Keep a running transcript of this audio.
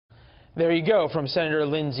There you go from Senator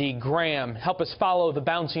Lindsey Graham. Help us follow the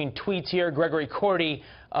bouncing tweets here. Gregory Cordy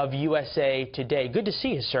of USA Today. Good to see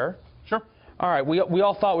you, sir. Sure. All right, we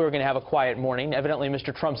all thought we were going to have a quiet morning. Evidently,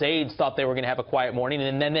 Mr. Trump's aides thought they were going to have a quiet morning,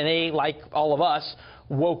 and then they, like all of us,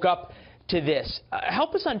 woke up to this.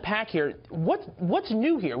 Help us unpack here. What's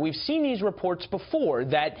new here? We've seen these reports before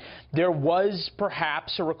that there was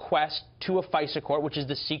perhaps a request to a FISA court, which is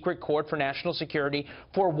the secret court for national security,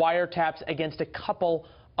 for wiretaps against a couple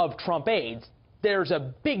of Trump aides. There's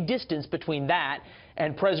a big distance between that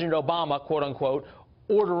and President Obama, quote unquote,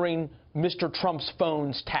 ordering Mr. Trump's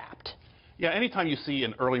phones tapped. Yeah, anytime you see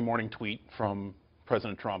an early morning tweet from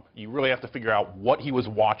President Trump, you really have to figure out what he was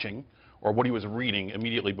watching or what he was reading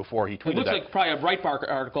immediately before he tweeted that. It looks like probably a Breitbart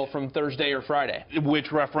article from Thursday or Friday.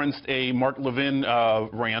 Which referenced a Mark Levin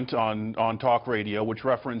rant on talk radio, which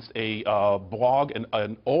referenced a blog,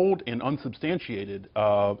 an old and unsubstantiated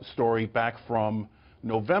story back from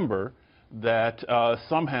November that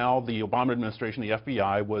somehow the Obama administration, the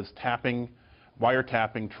FBI, was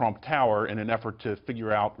wiretapping Trump Tower in an effort to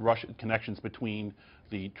figure out Russian connections between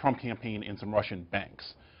the Trump campaign and some Russian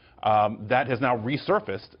banks. That has now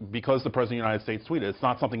resurfaced because the President of the United States tweeted. It's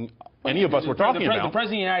not something any of us were talking about. The President of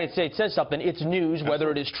the United States says something. It's news, whether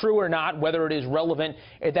it is true or not, whether it is relevant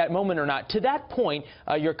at that moment or not. To that point,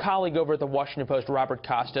 your colleague over at the Washington Post, Robert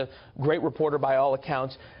Costa, great reporter by all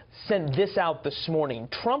accounts, sent this out this morning.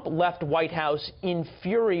 Trump left White House in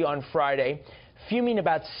fury on Friday, fuming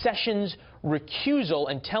about Sessions'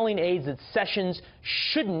 recusal and telling aides that Sessions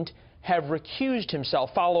shouldn't have recused himself.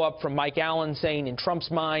 Follow-up from Mike Allen saying, in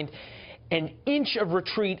Trump's mind, an inch of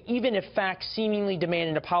retreat, even if facts seemingly demand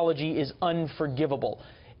an apology, is unforgivable.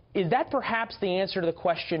 Is that perhaps the answer to the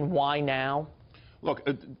question, why now? Look,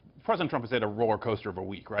 President Trump has had a roller coaster of a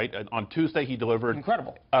week, right? On Tuesday, he delivered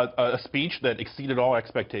a speech that exceeded all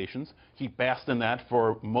expectations. He basked in that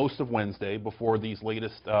for most of Wednesday before these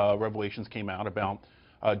latest revelations came out about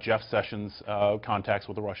Jeff Sessions' contacts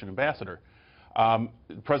with the Russian ambassador.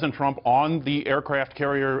 President Trump, on the aircraft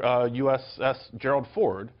carrier USS Gerald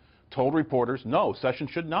Ford, told reporters, no,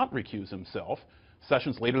 Sessions should not recuse himself.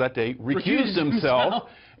 Sessions later that day recused himself.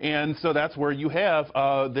 And so that's where you have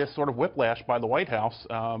this sort of whiplash by the White House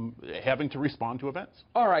having to respond to events.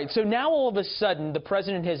 All right, so now all of a sudden the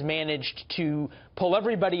president has managed to pull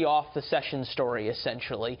everybody off the Sessions story,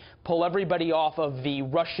 essentially, pull everybody off of the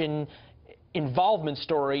Russian involvement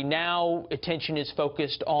story. Now attention is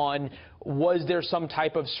focused on, was there some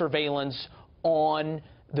type of surveillance on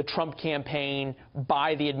the Trump campaign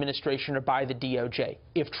by the administration or by the DOJ?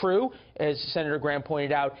 If true, as Senator Graham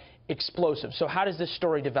pointed out, explosive. So how does this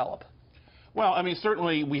story develop? Well, I mean,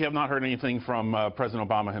 certainly we have not heard anything from President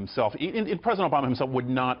Obama himself. President Obama himself would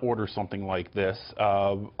not order something like this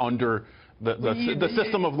under the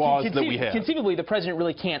system of laws that we have. Conceivably, the president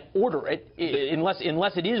really can't order it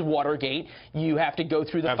unless it is Watergate. You have to go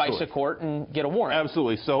through the FISA court and get a warrant.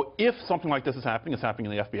 Absolutely. So if something like this is happening, it's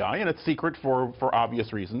happening in the FBI, and it's secret for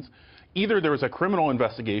obvious reasons. Either there is a criminal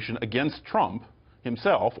investigation against Trump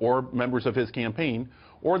himself or members of his campaign,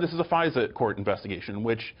 or this is a FISA court investigation in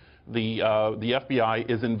which the FBI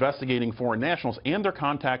is investigating foreign nationals and their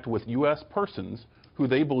contact with U.S. persons who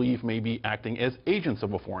they believe may be acting as agents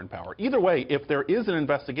of a foreign power. Either way, if there is an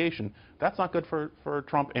investigation, that's not good for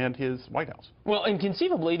Trump and his White House. Well, and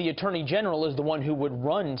conceivably, the Attorney General is the one who would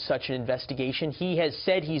run such an investigation. He has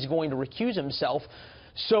said he's going to recuse himself.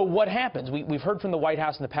 So what happens? We've heard from the White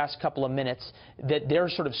House in the past couple of minutes that they're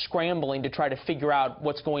sort of scrambling to try to figure out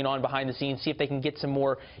what's going on behind the scenes, see if they can get some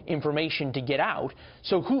more information to get out.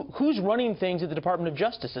 So who's running things at the Department of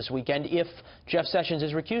Justice this weekend if Jeff Sessions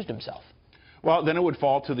has recused himself? Well, then it would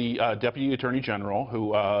fall to the Deputy Attorney General,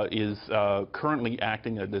 who is currently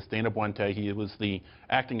acting, this Dana Buente. He was the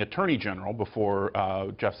acting Attorney General before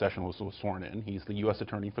Jeff Sessions was sworn in. He's the U.S.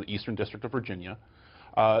 Attorney for the Eastern District of Virginia.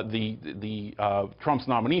 Trump's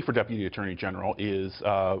nominee for Deputy Attorney General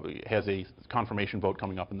has a confirmation vote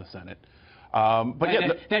coming up in the Senate. But yeah,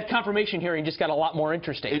 that confirmation hearing just got a lot more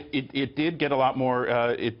interesting. It did get a lot more.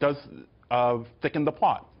 It does thicken the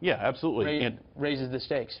plot. Yeah, absolutely. Raises the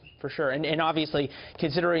stakes, for sure. And obviously,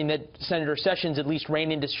 considering that Senator Sessions at least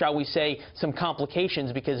ran into, shall we say, some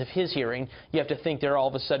complications because of his hearing, you have to think they're all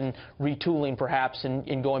of a sudden retooling, perhaps,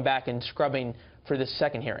 and going back and scrubbing for this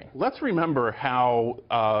second hearing. Let's remember how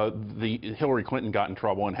Hillary Clinton got in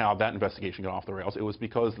trouble and how that investigation got off the rails. It was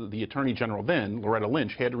because the Attorney General then, Loretta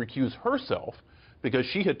Lynch, had to recuse herself because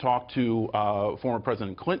she had talked to former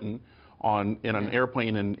President Clinton in an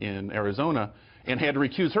airplane in Arizona and had to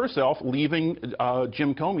recuse herself, leaving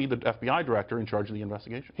Jim Comey, the FBI director, in charge of the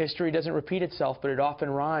investigation. History doesn't repeat itself, but it often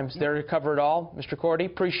rhymes. There to cover it all. Mr. Cordy,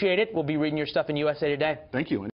 appreciate it. We'll be reading your stuff in USA Today. Thank you.